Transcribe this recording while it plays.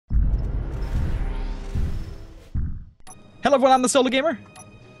Hello everyone, I'm the Solo Gamer.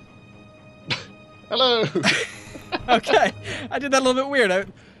 Hello. Okay, I did that a little bit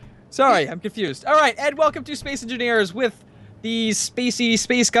weird. Sorry, I'm confused. All right, and welcome to Space Engineers with these spacey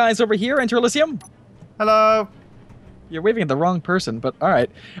space guys over here, EnterElysium. Hello. You're waving at the wrong person, but all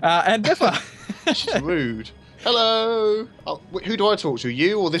right. And Biffa. She's rude. Hello. Oh, who do I talk to?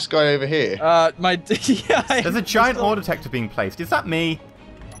 You or this guy over here? There's a giant ore detector being placed. Is that me?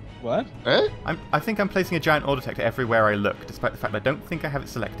 What? Eh? I think I'm placing a giant ore detector everywhere I look, despite the fact I don't think I have it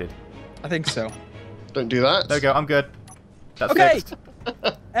selected. I think so. Don't do that. There we go. I'm good. That's Okay. fixed.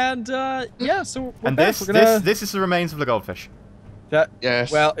 And yeah, so we're And back. this is the remains of the goldfish.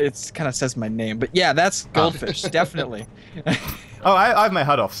 Yes. Well, it kind of says my name, but yeah, that's goldfish, definitely. Oh, I have my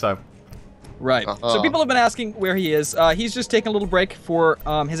HUD off, so. Right. So people have been asking where he is. He's just taking a little break for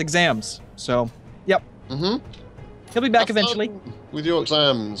his exams. So, yep. Mm-hmm. He'll be back Have eventually. fun with your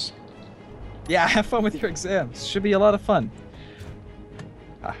exams. Yeah, have fun with your exams. Should be a lot of fun.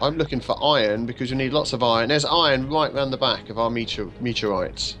 I'm looking for iron because you need lots of iron. There's iron right round the back of our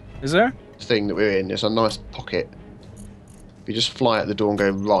meteorites Is there? thing that we're in. There's a nice pocket. If you just fly at the door and go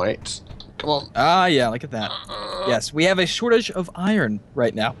right. Come on. Ah, yeah, look at that. Yes, we have a shortage of iron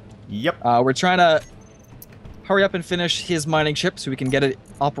right now. Yep. We're trying to hurry up and finish his mining ship so we can get it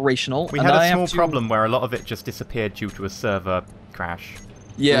operational. We had a small problem where a lot of it just disappeared due to a server crash.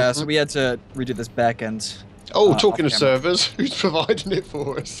 Yeah, so we had to redo this back end. Oh, talking of off-camera. servers, who's providing it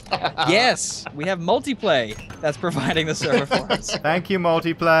for us? Yes, we have Multiplay that's providing the server for us. Thank you,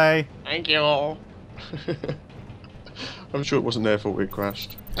 Multiplay. Thank you all. I'm sure it wasn't their fault it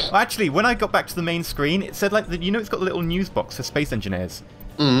crashed. Well, actually, when I got back to the main screen, it said, like, you know, it's got a little news box for space engineers.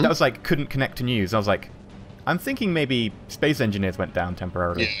 Mm. That was like, couldn't connect to news. I was like, I'm thinking maybe space engineers went down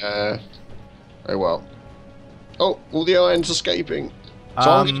temporarily. Yeah. Oh well. Oh, all the iron's escaping. So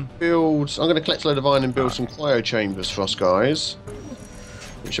I'm going to collect a load of iron and build some cryo chambers for us guys,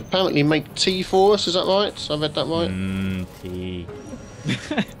 which apparently make tea for us. Is that right? So I read that right? Tea.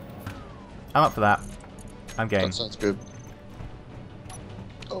 I'm up for that. I'm game. That sounds good.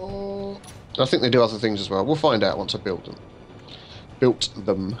 Oh, I think they do other things as well. We'll find out once I build them.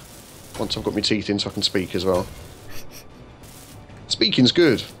 Once I've got my teeth in, so I can speak as well. Speaking's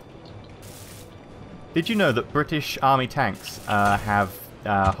good. Did you know that British Army tanks have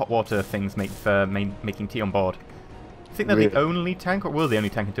hot water things for making tea on board? I think they're the only tank, or were the only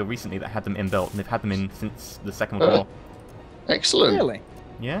tank until recently, that had them inbuilt, and they've had them in since the Second World War. Excellent. Really?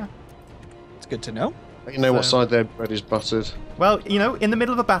 Yeah. It's good to know. You know what side their bread is buttered. Well, you know, in the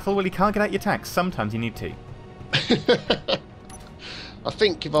middle of a battle where you can't get out your tanks, sometimes you need tea. I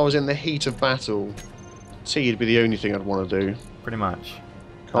think if I was in the heat of battle, tea would be the only thing I'd want to do. Pretty much.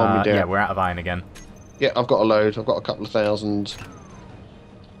 Calm me down. Yeah, we're out of iron again. Yeah, I've got a load. I've got a couple of thousand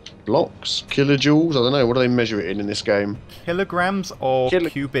blocks, kilojoules. I don't know. What do they measure it in this game? Kilograms or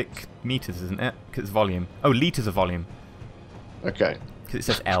cubic meters, isn't it? Because it's volume. Oh, liters of volume. Okay. Because it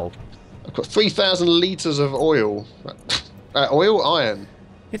says L. I've got 3,000 litres of oil. Oil? Iron.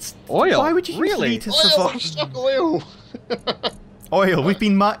 It's oil. Why would you use liters of Oil! volume? Stuck oil! Oil. We've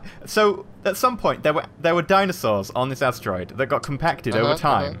been so at some point there were dinosaurs on this asteroid that got compacted over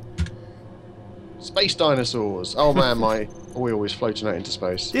time. Space dinosaurs. Oh man, my oil is floating out into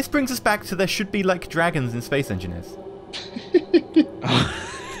space. This brings us back to there should be like dragons in Space Engineers.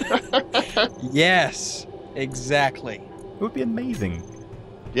 Yes, exactly. It would be amazing.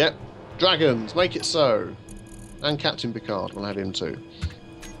 Yep. Dragons, make it so. And Captain Picard, we'll add him too.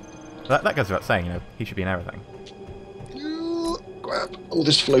 That goes without saying, you know, he should be in everything. Grab all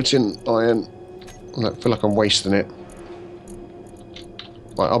this floating iron. I feel like I'm wasting it.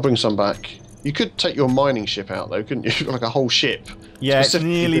 Right, I'll bring some back. You could take your mining ship out though, couldn't you? Like a whole ship. Yeah, it's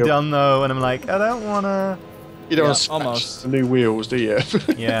nearly done though, and I'm like, I don't want to... You don't want to scratch the new wheels, do you?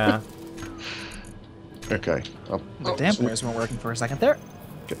 Yeah. Okay. The dampeners weren't working for a second there.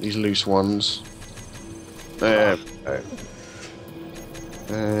 Get these loose ones. There we go.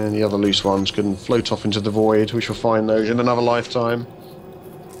 And the other loose ones can float off into the void. We shall find those in another lifetime.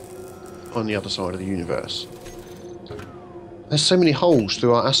 On the other side of the universe. There's so many holes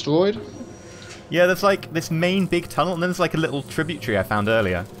through our asteroid. Yeah, there's like this main big tunnel, and then there's like a little tributary I found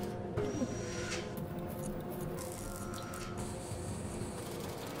earlier.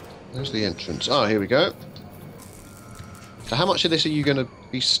 There's the entrance. Oh, here we go. So how much of this are you going to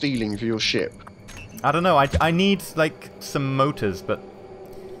be stealing for your ship? I don't know. I need like some motors, but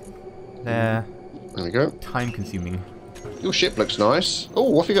they're There we go. time-consuming. Your ship looks nice. Oh,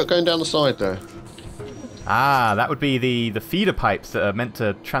 what have you got going down the side there? Ah, that would be the feeder pipes that are meant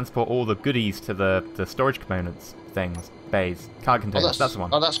to transport all the goodies to the storage components. things. Bays. Cargo containers. That's the one.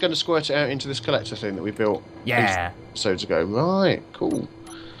 Oh, that's going to squirt it out into this collector thing that we built. Yeah. Episodes ago. Right. Cool.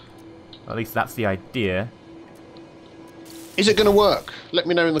 At least that's the idea. Is it going to work? Let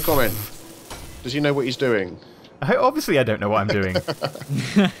me know in the comment. Does he know what he's doing? Obviously, I don't know what I'm doing.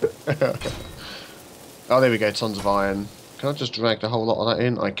 Oh, there we go. Tons of iron. Can I just drag the whole lot of that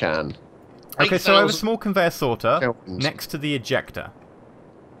in? I can. Okay, so I have a small conveyor sorter Kelvins. next to the ejector.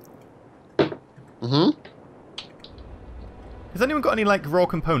 Mm-hmm. Has anyone got any like raw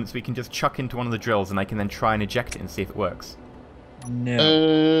components we can just chuck into one of the drills and I can then try and eject it and see if it works?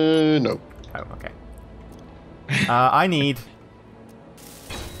 No. No. Oh, okay. I need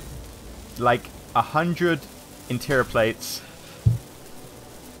like 100 interior plates.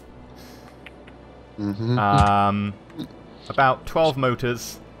 Mm-hmm. About 12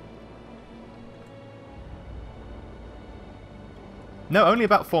 motors. No, only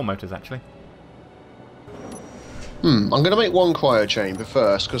about 4 motors actually. I'm going to make one cryo chamber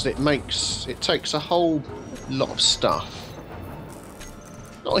first because it takes a whole lot of stuff.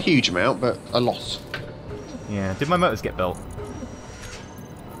 Not a huge amount, but a lot. Yeah. Did my motors get built?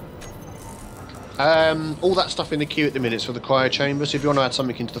 All that stuff in the queue at the minute is for the cryo chamber. So if you want to add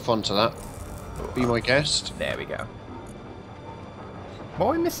something into the front of that, be my guest. There we go. What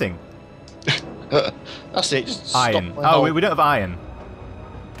are we missing? That's it. Just Iron. stop my Oh, whole- we don't have iron.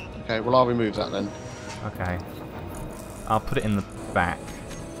 Okay, well I'll remove that then. Okay. I'll put it in the back.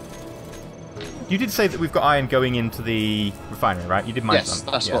 You did say that we've got iron going into the refinery, right? You did mine Yes,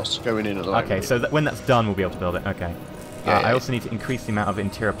 some. that's Yeah. what's going in at the moment. Okay, so when that's done, we'll be able to build it. Okay. Yeah, I yeah. also need to increase the amount of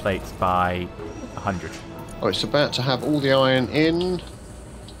interior plates by 100. Oh, it's about to have all the iron in.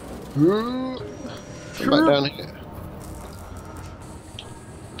 Come back down here.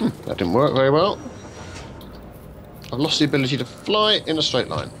 That didn't work very well. I've lost the ability to fly in a straight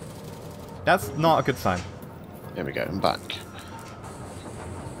line. That's not a good sign. There we go, I'm back.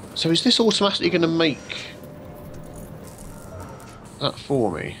 So is this automatically going to make that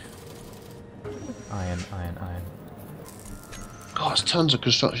for me? Iron, iron, iron. God, it's tons of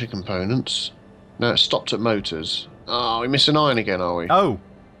construction components. No, it's stopped at motors. Oh, we're missing iron again, are we? Oh,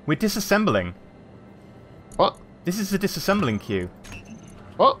 we're disassembling. What? This is the disassembling queue.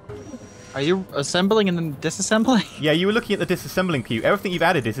 What? Are you assembling and then disassembling? Yeah, you were looking at the disassembling queue. Everything you've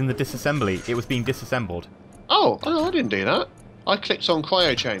added is in the disassembly. It was being disassembled. Oh, I didn't do that. I clicked on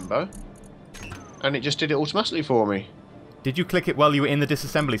cryo chamber, and it just did it automatically for me. Did you click it while you were in the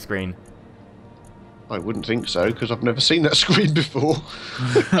disassembly screen? I wouldn't think so, because I've never seen that screen before.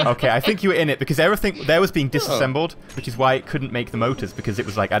 Okay, I think you were in it because everything there was being disassembled, which is why it couldn't make the motors because it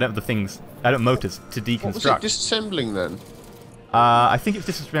was like I don't have motors to deconstruct. What was it disassembling then? I think it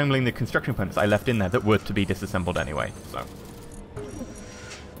was disassembling the construction components I left in there that were to be disassembled anyway. So,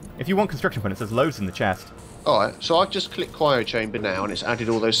 if you want construction components, there's loads in the chest. Alright, so I've just clicked cryo chamber now, and it's added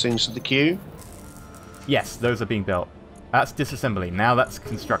all those things to the queue. Yes, those are being built. That's disassembly. Now that's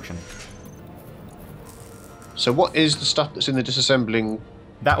construction. So what is the stuff that's in the disassembling?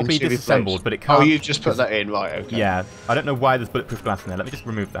 That will be interior disassembled, plates? but it can't. Oh, you've just put that in, right? Okay. Yeah, I don't know why there's bulletproof glass in there. Let me just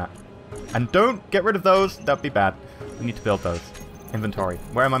remove that. And don't get rid of those. That'd be bad. We need to build those. Inventory.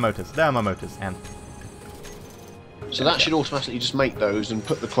 Where are my motors? There are my motors. And So that should automatically just make those and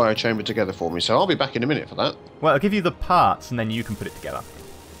put the cryo chamber together for me. So I'll be back in a minute for that. well, I'll give you the parts, and then you can put it together.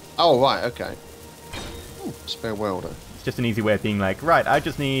 Oh, right, okay. Ooh, spare welder. It's just an easy way of being like, right, I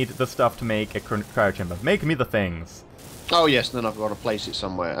just need the stuff to make a cryo chamber. Make me the things. Oh, yes, and then I've got to place it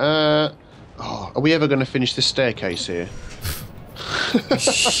somewhere. Oh, are we ever going to finish this staircase here?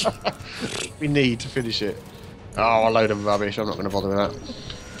 We need to finish it. Oh, a load of rubbish. I'm not going to bother with that.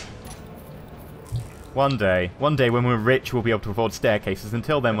 One day when we're rich, we'll be able to afford staircases.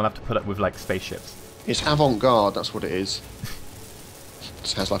 Until then, we'll have to put up with, like, spaceships. It's avant-garde, that's what it is.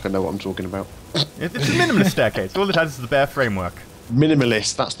 Sounds like I know what I'm talking about. It's a minimalist staircase. All it has is the bare framework.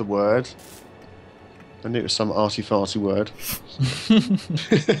 Minimalist, that's the word. I knew it was some arty-farty word.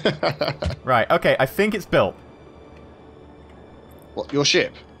 Right, okay, I think it's built. What, your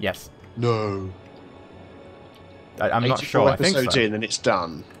ship? Yes. No. I'm not sure. I think episodes so. in and it's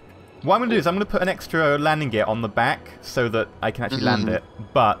done. What I'm going to do is I'm going to put an extra landing gear on the back so that I can actually land it.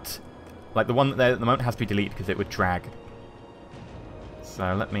 But, like, the one that there at the moment has to be deleted because it would drag.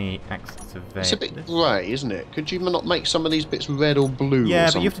 So let me activate. It's a bit grey, isn't it? Could you not make some of these bits red or blue? Yeah, or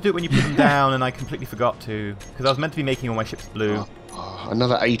but something? you have to do it when you put them down, and I completely forgot to. Because I was meant to be making all my ships blue. Oh,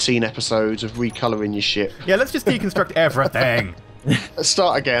 another 18 episodes of recolouring your ship. Yeah, let's just deconstruct everything. Let's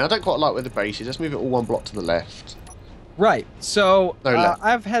start again. I don't quite like where the base is. Let's move it all one block to the left. Right. So No, left.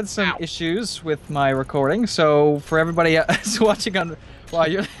 I've had some issues with my recording. So for everybody else watching on Wow,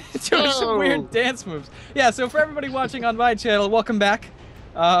 you're doing some weird dance moves. Yeah, so for everybody watching on my channel, welcome back.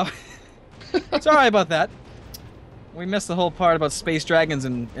 Sorry about that. We missed the whole part about space dragons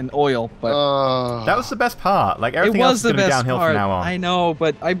and oil, but that was the best part. Like everything else is going to be downhill from now on. I know,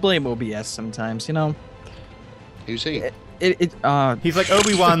 but I blame OBS sometimes. You know. Who's he? He's like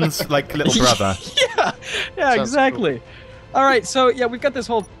Obi-Wan's like little brother. yeah, exactly. Cool. All right, so yeah, we've got this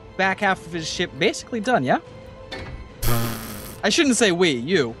whole back half of his ship basically done. Yeah. I shouldn't say we,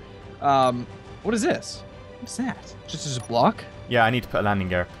 you. What is this? What's that? Just as a block? Yeah, I need to put a landing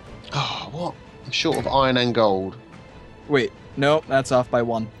gear. Oh, what? I'm short of iron and gold. Wait, no, that's off by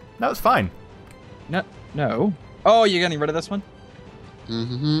 1. No, it's fine. No. Oh, you're getting rid of this one?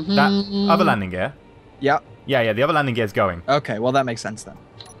 That other landing gear? Yeah. Yeah, the other landing gear is going. Okay, well that makes sense then.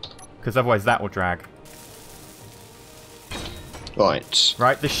 Because otherwise that will drag. Right.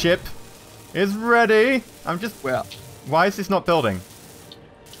 Right, the ship is ready. I'm just... Well... Why is this not building?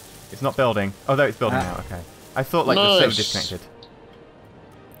 It's not building. Oh, no, it's building now. Okay. I thought like the server disconnected.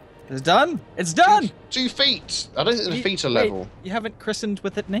 It's done. It's done. 2 feet. I don't think the feet are level. You haven't christened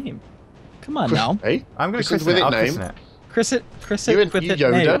with it name. Come on now. Hey? I'm going to christen it. I'll christen it. Chris it with it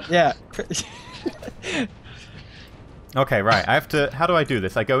name. Yeah. Okay, right. I have to. How do I do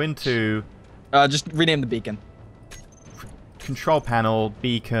this? I go into. Just rename the beacon. Control panel,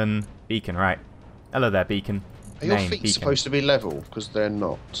 beacon, right. Hello there, beacon. Are your feet supposed to be level? Because they're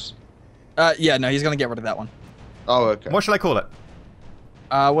not. Yeah, no, he's gonna get rid of that one. Oh, okay. What should I call it?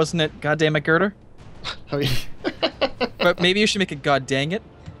 Wasn't it Goddamn it Girder? But maybe you should make it God Dang It.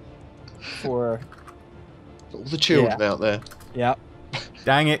 For all the children out there. Yeah.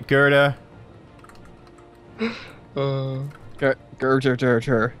 Dang it, Girder. Girder.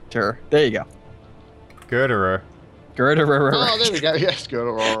 There you go. Girderer. Girderer. Oh, there we go. Yes,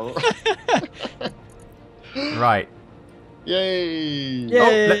 Girderer. Right. Yay!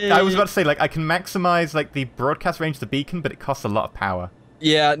 Oh, I was about to say, like, I can maximize like the broadcast range of the beacon, but it costs a lot of power.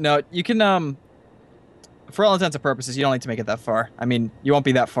 Yeah, no, you can, for all intents and purposes, you don't need to make it that far. I mean, you won't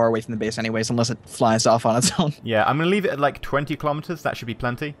be that far away from the base anyways, unless it flies off on its own. Yeah, I'm going to leave it at like 20 kilometers. That should be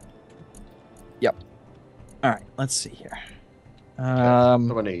plenty. Yep. Alright, let's see here. What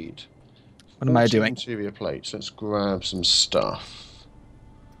do I need? What am I doing? Interior plates. Let's grab some stuff.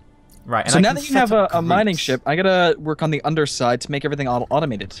 Right. And so now that you have a mining ship, I gotta work on the underside to make everything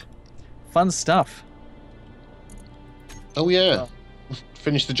automated. Fun stuff. Oh yeah.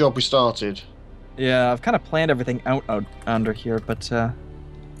 Finish the job we started. Yeah, I've kind of planned everything out under here, but a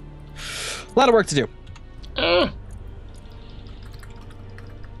lot of work to do.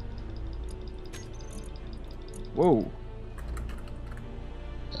 Whoa.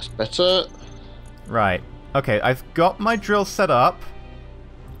 That's better. Right. Okay, I've got my drill set up.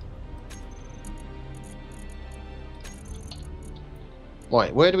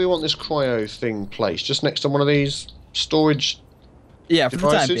 Right, where do we want this cryo thing placed? Just next to one of these storage devices? For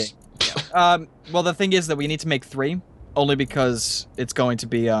the time being. Yeah. Well, the thing is that we need to make 3, only because it's going to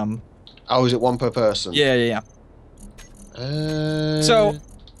be, Oh, is it 1 per person? Yeah. So,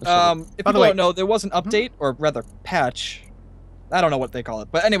 if people don't know, there was an update, or rather, patch. I don't know what they call it.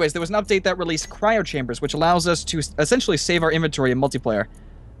 But anyways, there was an update that released cryo chambers, which allows us to essentially save our inventory in multiplayer.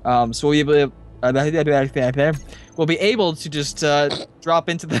 So we'll be able to just drop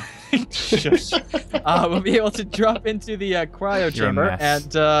into the we'll be able to drop into the cryo chamber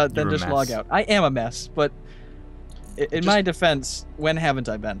and then just log out. I am a mess, but in my defense, when haven't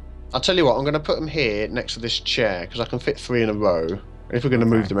I been? I'll tell you what, I'm going to put them here next to this chair because I can fit 3 in a row. If we're going to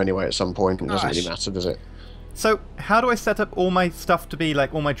move them anyway at some point, it doesn't really matter, does it? So, how do I set up all my stuff to be,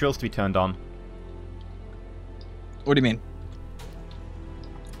 like, all my drills to be turned on? What do you mean?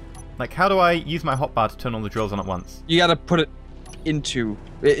 Like, how do I use my hotbar to turn all the drills on at once? You gotta put it into...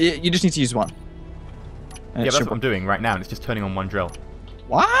 you just need to use one. Yeah, that's what I'm doing right now, and it's just turning on 1 drill.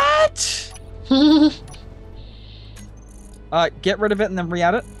 What? Get rid of it and then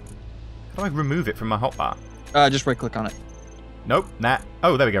re-add it. How do I remove it from my hotbar? Just right-click on it. Nope, nah.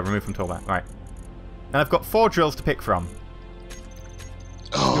 Oh, there we go, remove from toolbar. Right. And I've got 4 drills to pick from.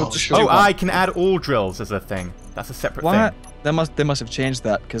 Oh, I can add all drills as a thing. That's a separate thing. They must have changed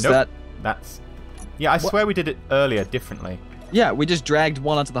that, because that's... Yeah, I swear we did it earlier differently. Yeah, we just dragged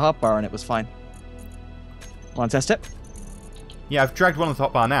 1 onto the hotbar and it was fine. Want to test it? Yeah, I've dragged 1 onto the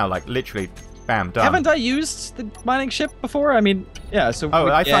hotbar now, like, literally, bam, done. Haven't I used the mining ship before? I mean, yeah, so... Oh,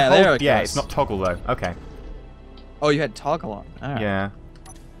 I thought hold, yeah, it's not toggle, though. Okay. Oh, you had toggle on. All right. Yeah.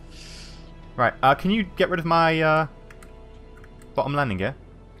 Right, can you get rid of my bottom landing gear?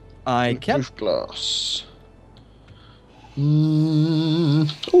 I can. Roof glass.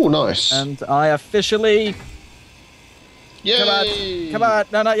 Oh, nice. And I officially Yay! Come on.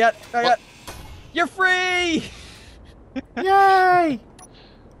 No, not yet. Not yet. You're free! Yay!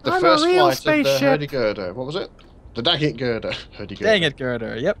 The I'm first a real flight spaceship. of the hurdy-gurdy. What was it? The dang-it-girder. Hurdy-gurdy. Dang it,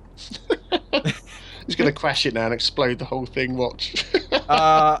 Girder. Yep. He's going to crash it now and explode the whole thing, watch.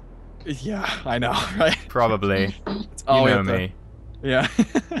 Yeah, I know, right? Probably. It's You all know me. Yeah.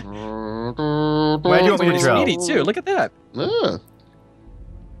 Where do you want me to drill? Speedy too. Look at that. Ah, All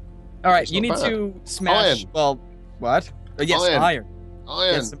right, That's you not need bad. to smash. Iron. Well, what? Yes, Iron. iron.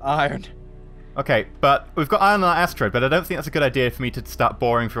 iron. Get some iron. Okay, but we've got iron on our asteroid, but I don't think that's a good idea for me to start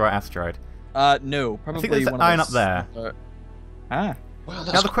boring through our asteroid. No, probably I think there's one of iron those, up there. Ah. Wow,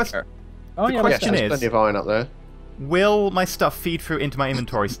 Now that's the question, Oh, The yeah. question there's is- plenty of iron up there. will my stuff feed through into my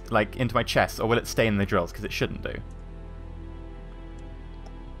inventory, like into my chest, or will it stay in the drills? Because it shouldn't do.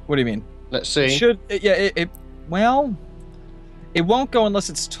 What do you mean? Let's see. Well, it won't go unless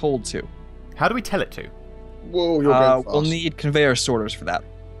it's told to. How do we tell it to? Whoa, you're going fast. We'll need conveyor sorters for that.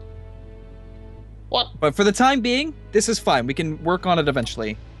 What? But for the time being, this is fine. We can work on it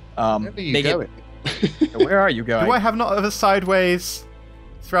eventually. Where are you make going? Where are you going? Do I have not of a sideways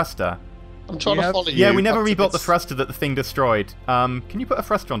thruster? I'm trying You to have- follow you. Yeah, we never up to rebuilt the this- thruster that the thing destroyed. Can you put a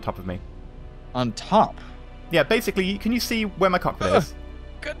thruster on top of me? On top? Yeah, basically, can you see where my cockpit is?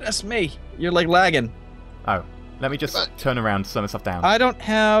 Goodness me. You're like lagging. Oh, let me just turn around, slow myself down. I don't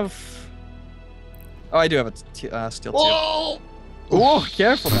have... Oh, I do have a steel too. Whoa! Oh,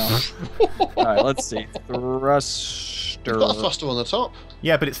 careful now. Alright, let's see. Thruster. You've got a thruster on the top.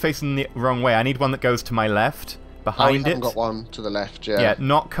 Yeah, but it's facing the wrong way. I need one that goes to my left, Oh, you behind haven't it. got one to the left, yeah. Yeah,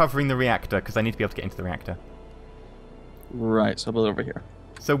 not covering the reactor, because I need to be able to get into the reactor. Right, so I'll build over here.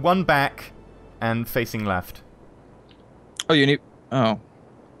 So one back and facing left. Oh, you need... Oh.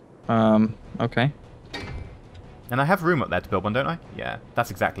 Okay. And I have room up there to build one, don't I? Yeah,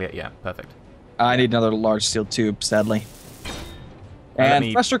 that's exactly it. Yeah, perfect. I need another large steel tube, sadly. Let And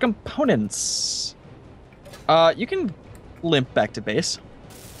me- thruster components. You can limp back to base.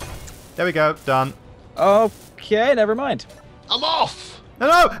 There we go, done. Okay, never mind. I'm off! No,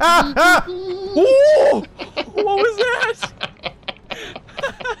 no! Ah! Ah! Ooh! What was that?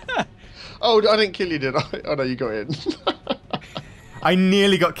 Oh, I didn't kill you, did I? Oh, no, you got in. I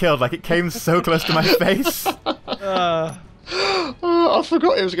nearly got killed, like it came so close to my face. Oh, I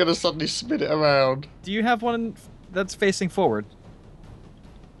forgot it was going to suddenly spin it around. Do you have one that's facing forward?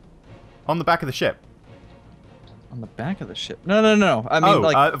 On the back of the ship. On the back of the ship? No. I mean,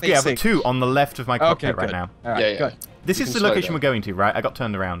 like, yeah, facing... but two on the left of my cockpit right now. All right, Yeah, yeah. good. This You is can the slow location down. we're going to, right? I got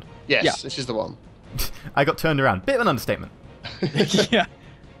turned around. Yes, Yeah. this is the one. I got turned around. Bit of an understatement. Yeah,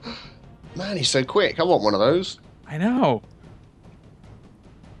 Man, he's so quick. I want one of those. I know.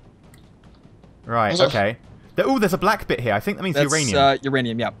 Right, What's that? okay. There's a black bit here. I think that means That's uranium.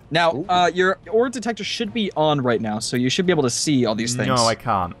 uranium, yeah. Now, your ore detector should be on right now, so you should be able to see all these things. No, I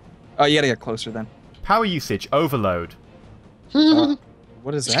can't. Oh, you gotta get closer then. Power usage overload. What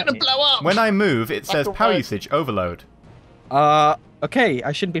does It's that going mean? to blow up! When I move, it says Up the power road. usage overload. Okay,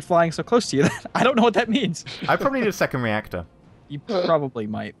 I shouldn't be flying so close to you then. I don't know what that means. I probably need a second reactor. You probably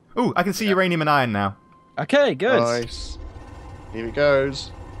might. Ooh, I can see uranium and iron now. Okay, good. Nice. Here it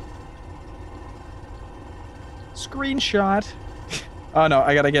goes. Screenshot. Oh no,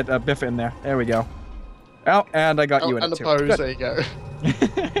 I gotta get Biff in there. There we go. Oh, and I got you in and it the too. pose, Good. there you go.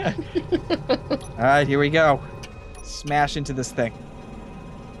 Alright, here we go. Smash into this thing.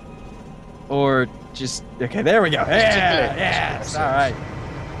 Or just... Okay, there we go. Yeah, yes, alright.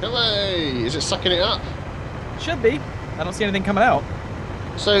 Hooray! Is it sucking it up? Should be. I don't see anything coming out.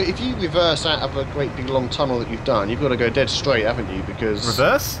 So if you reverse out of a great big long tunnel that you've done, you've got to go dead straight, haven't you? Because...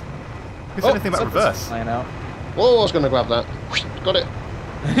 Reverse? Who said anything about something's reverse? flying out. Whoa, I was going to grab that. Got it.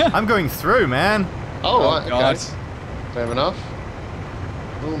 I'm going through, man. Oh, right, God. okay. Fair enough.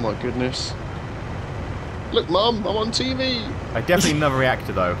 Oh my goodness. Look, Mum, I'm on TV. I definitely need another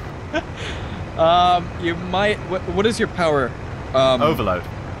reactor, though. You might... What is your power? Overload.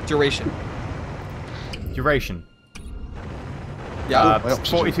 Duration. Duration. Yeah. my oxygen.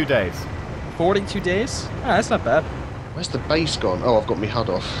 42 days. 42 days? Ah, that's not bad. Where's the base gone? Oh, I've got my HUD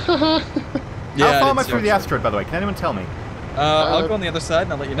off. How far am I through the asteroid, by the way? Can anyone tell me? I'll go on the other side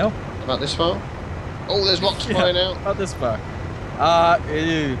and I'll let you know. About this far? Oh, there's rocks flying out. About this far.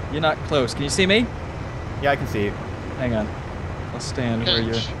 Ew, you're not close. Can you see me? Yeah, I can see it. Hang on. I'll stand where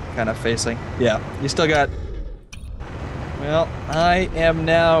you're Catch. kind of facing. Yeah, you still got... Well, I am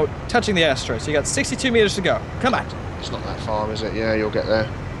now touching the asteroid, so you got 62 meters to go. Come on. It's not that far, is it? Yeah, you'll get there.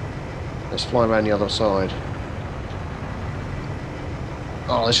 Let's fly around the other side.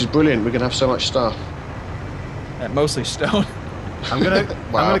 Oh, this is brilliant. We're going to have so much stuff. Mostly stone. I'm gonna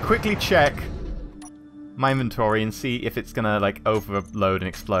Wow. I'm gonna quickly check my inventory and see if it's gonna like overload and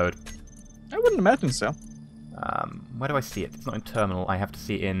explode. I wouldn't imagine so. Where do I see it? It's not in terminal. I have to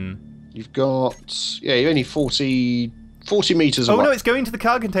see it in. You've got you're only 40 meters away. Oh no, it's going to the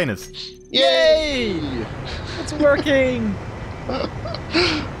cargo containers. Yay! It's working. All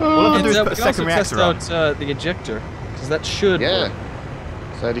I have to do is put a second reactor on. Test out the ejector, because that should work.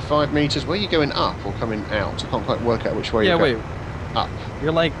 35 meters. Where are you going, up or coming out? I can't quite work out which way you're going. Up.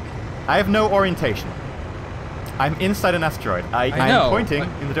 You're like... I have no orientation. I'm inside an asteroid. I am pointing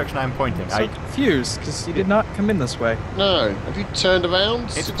in the direction I'm pointing. I'm so confused, because you did not come in this way. No. Have you turned around?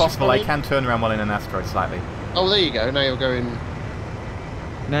 It's possible I can turn around while in an asteroid slightly. Oh, there you go. Now you're going...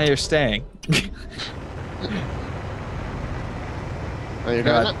 Now you're staying. Now you're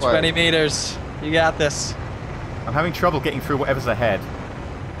going that way. 20 meters. You got this. I'm having trouble getting through whatever's ahead.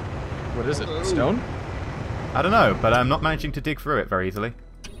 What is it? Stone? I don't know, but I'm not managing to dig through it very easily.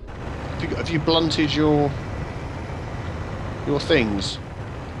 Have you blunted your things?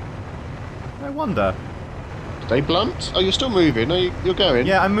 I wonder. Did they blunt? Oh, you're still moving. No, you're going.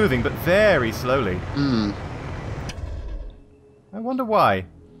 Yeah, I'm moving, but very slowly. Hmm. I wonder why.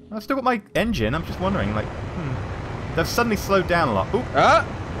 I've still got my engine. I'm just wondering, like, they've suddenly slowed down a lot. Ooh. Ah!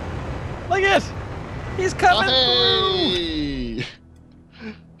 Look at it! He's coming through!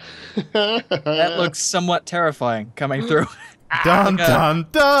 That looks somewhat terrifying, coming through. Dun, dun,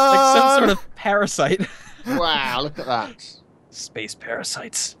 dun! Like some sort of parasite. Wow, look at that. Space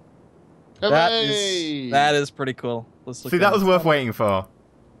parasites. Hooray! That is pretty cool. Let's look. See, that was worth waiting for.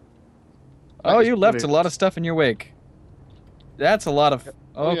 Oh, you left a lot of stuff in your wake. That's a lot of...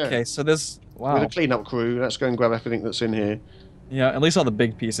 Okay, yeah. so this... Wow. With a cleanup crew, let's go and grab everything that's in here. Yeah, at least all the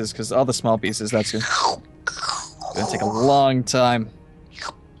big pieces, because all the small pieces, that's gonna take a long time.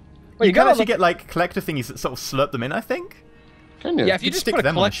 Well, you can actually get, like, collector thingies that sort of slurp them in, I think. Can you? Yeah, if you just put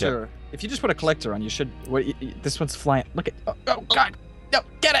a collector... If you just put a collector on, you should... this one's flying. Look at... Oh, God! No,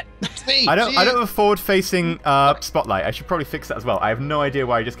 get it! I don't have a forward-facing spotlight. I should probably fix that as well. I have no idea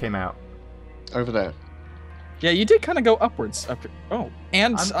why I just came out. Over there. Yeah, you did kind of go upwards. Oh,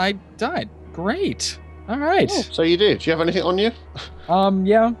 and I died. Great. All right. Oh, so you did. Do you have anything on you?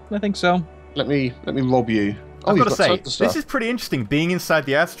 Yeah, I think so. Let me rob you. I've got to say, this is pretty interesting, being inside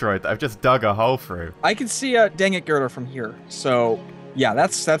the asteroid that I've just dug a hole through. I can see a dang it girder from here. So, yeah,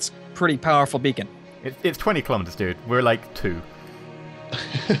 that's pretty powerful beacon. It's 20 kilometers, dude. We're like 2.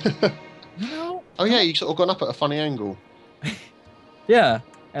 No. Oh yeah, you sort of gone up at a funny angle. Yeah,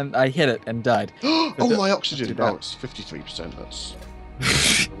 and I hit it and died. Oh, my oxygen. Oh, it's 53%. That's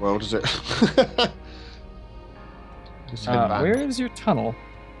the world, is it? Where is your tunnel?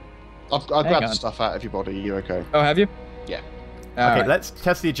 I've grabbed the stuff out of your body. You okay? Oh, have you? Yeah. Okay, let's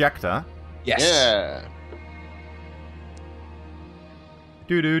test the ejector. Yes. Yeah.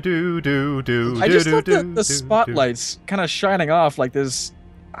 I just love the spotlights kind of shining off like this.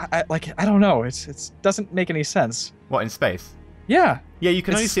 I don't know. It doesn't make any sense. What, in space? Yeah. Yeah, you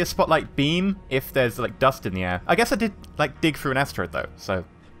can only see a spotlight beam if there's like dust in the air. I guess I did like dig through an asteroid though, so.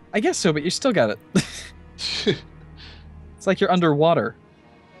 I guess so, but you still got it. It's like you're underwater.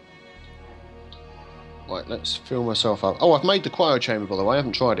 Right, let's fill myself up. Oh, I've made the cryo chamber, by the way. I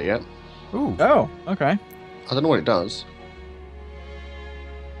haven't tried it yet. Ooh. Oh, okay. I don't know what it does.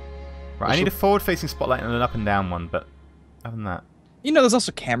 Right, I need a forward-facing spotlight and an up and down one, but other than that. You know, there's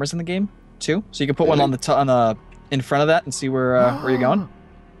also cameras in the game too, so you can put one on the in front of that and see where you're going.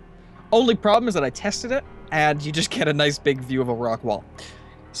 Only problem is that I tested it, and you just get a nice big view of a rock wall.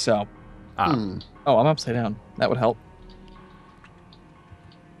 So. Oh, I'm upside down. That would help.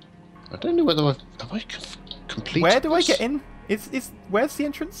 I don't know whether have I completed. Where do I get in? Where's the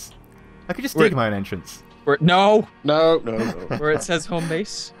entrance? I could just dig my own entrance. No. Where it says home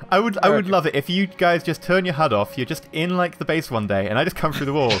base. I would love it if you guys just turn your HUD off. You're just in like the base one day, and I just come through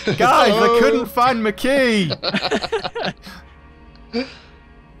the wall. Guys, I couldn't find my key.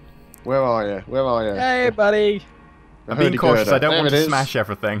 Where are you? Where are you? Hey, buddy. I'm being cautious. I don't want to smash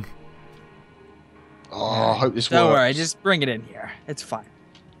everything. Oh, I hope this works. Don't worry, just bring it in here. It's fine.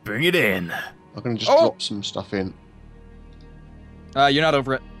 Bring it in. I'm going to just drop some stuff in. You're not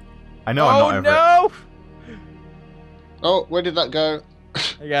over it. I know I'm not over it. Oh, where did that go?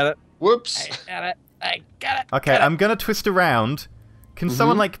 I got it. Whoops. I got it. Okay, I'm going to twist around. Can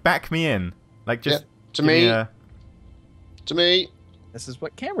someone, like, back me in? Like, just... To me. To me. This is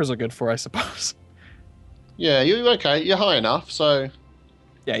what cameras are good for, I suppose. Yeah, you're okay. You're high enough, so...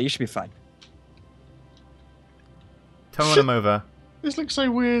 Yeah, you should be fine. Tell me when I'm over. This looks so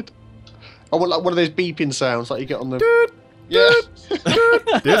weird. I want like one of those beeping sounds like you get on the...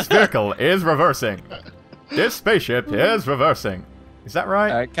 This vehicle is reversing. This spaceship is reversing. Is that right?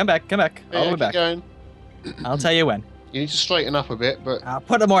 Alright, come back. Yeah, All the way back. Going. I'll tell you when. You need to straighten up a bit, but...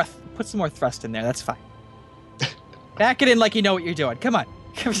 Put some more thrust in there. That's fine. Back it in like you know what you're doing. Come on.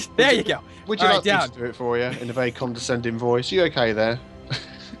 There you go. Would you like me to do it for you in a very condescending voice? You okay there?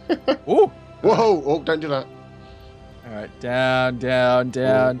 Ooh. Whoa! Oh, don't do that. All right, down.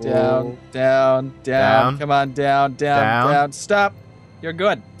 Come on, down. Stop. You're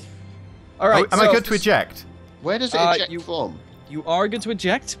good. All right. Am I good to eject? Where does it eject from? You are good to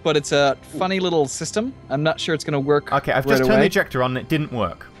eject, but it's a funny little system. I'm not sure it's going to work. Okay, I've just turned the ejector on and it didn't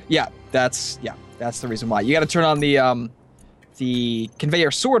work. Yeah, that's the reason why. You got to turn on the conveyor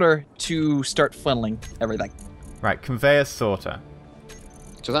sorter to start funneling everything. Right, conveyor sorter.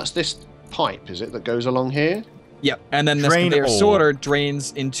 So that's this pipe, is it, that goes along here? Yep, and then this conveyor sorter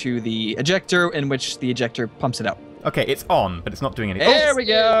drains into the ejector, in which the ejector pumps it out. Okay, it's on, but it's not doing anything. There we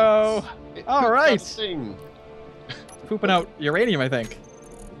go! All right. Thing. Pooping out uranium, I think.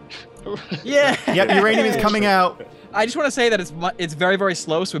 Yeah! Yep, uranium is coming out. I just want to say that it's very, very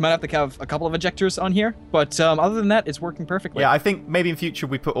slow, so we might have to have a couple of ejectors on here. But other than that, it's working perfectly. Yeah, I think maybe in future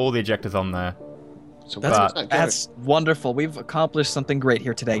we put all the ejectors on there. So that's wonderful. We've accomplished something great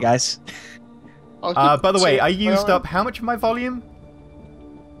here today, guys. By the way, I used up how much of my volume?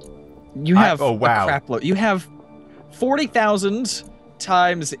 You have a crap load. You have 40,000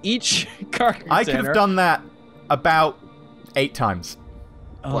 times each car container. I could have done that about 8 times.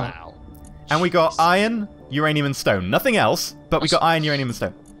 Oh. Wow. And we got iron, uranium, and stone. Nothing else, but we got iron, uranium, and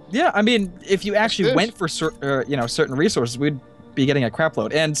stone. Yeah, I mean, if you actually went for certain resources, we'd be getting a crap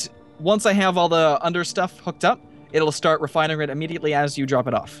load. And once I have all the under stuff hooked up, it'll start refining it immediately as you drop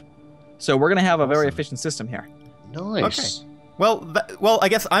it off. So we're gonna have a very efficient system here. Nice. Okay. Well, I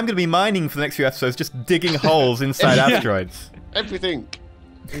guess I'm gonna be mining for the next few episodes, just digging holes inside asteroids. Everything.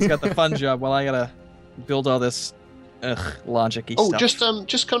 He's got the fun job while I gotta build all this logic-y stuff. Oh,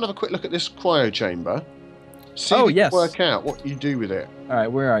 just kind of a quick look at this cryo chamber. See if you can work out what you do with it. All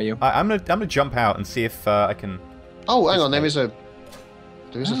right, where are you? I'm gonna jump out and see if I can. Oh, hang on, there is a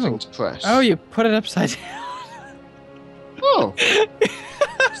thing to press. Oh, you put it upside down. Oh.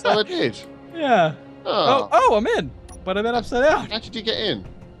 So I did. Yeah. Oh, I'm in. But I'm in upside down. How did you get in?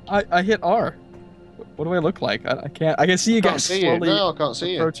 I hit R. What do I look like? I can't. I can see you guys slowly. No, I can't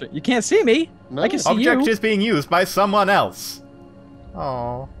see you. You can't see me. No. I can see you. Object is being used by someone else.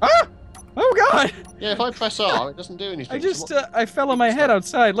 Oh. Ah! Oh God! Yeah, if I press R, it doesn't do anything. I just I fell on my head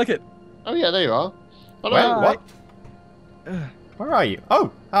outside. Look it. Oh yeah, there you are. Hello. What? Where are you?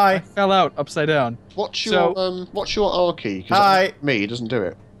 Oh, hi. I fell out upside down. What's your R key? Hi. Me, it doesn't do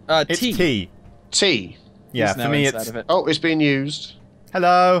it. It's T. T. Yeah, for me it's. Oh, it's being used.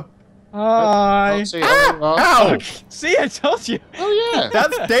 Hello. Hi. See, Ow! See, I told you. Oh yeah.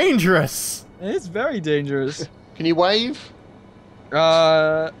 That's dangerous. It's very dangerous. Can you wave? You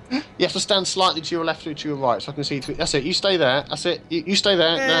have to stand slightly to your left or to your right, so I can see. That's it. You stay there. That's it. You stay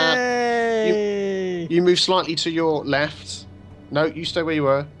there. Hey. You move slightly to your left. No, you stay where you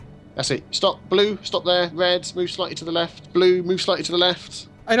were. That's it. Stop. Blue. Stop there. Red. Move slightly to the left. Blue. Move slightly to the left.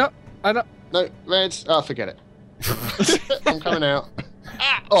 I don't. No. Red. Oh, forget it. I'm coming out.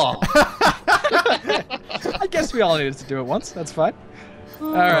 Oh. I guess we all needed to do it once. That's fine.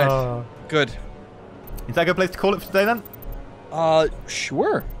 All right. Good. Is that a good place to call it for today then?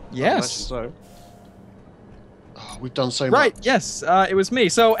 Sure. Yes. So. Oh, we've done so much. Right. Yes. It was me.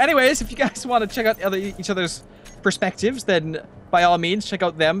 So, anyways, if you guys want to check out each other's perspectives, then by all means check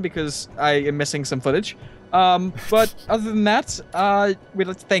out them because I am missing some footage. But other than that, we'd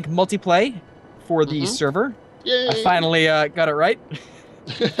like to thank Multiplay for the server. Yay. I finally got it right.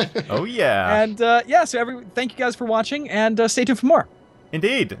 Oh yeah. And yeah, so thank you guys for watching, and stay tuned for more.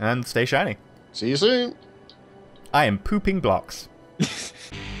 Indeed, and stay shiny. See you soon. I am pooping blocks.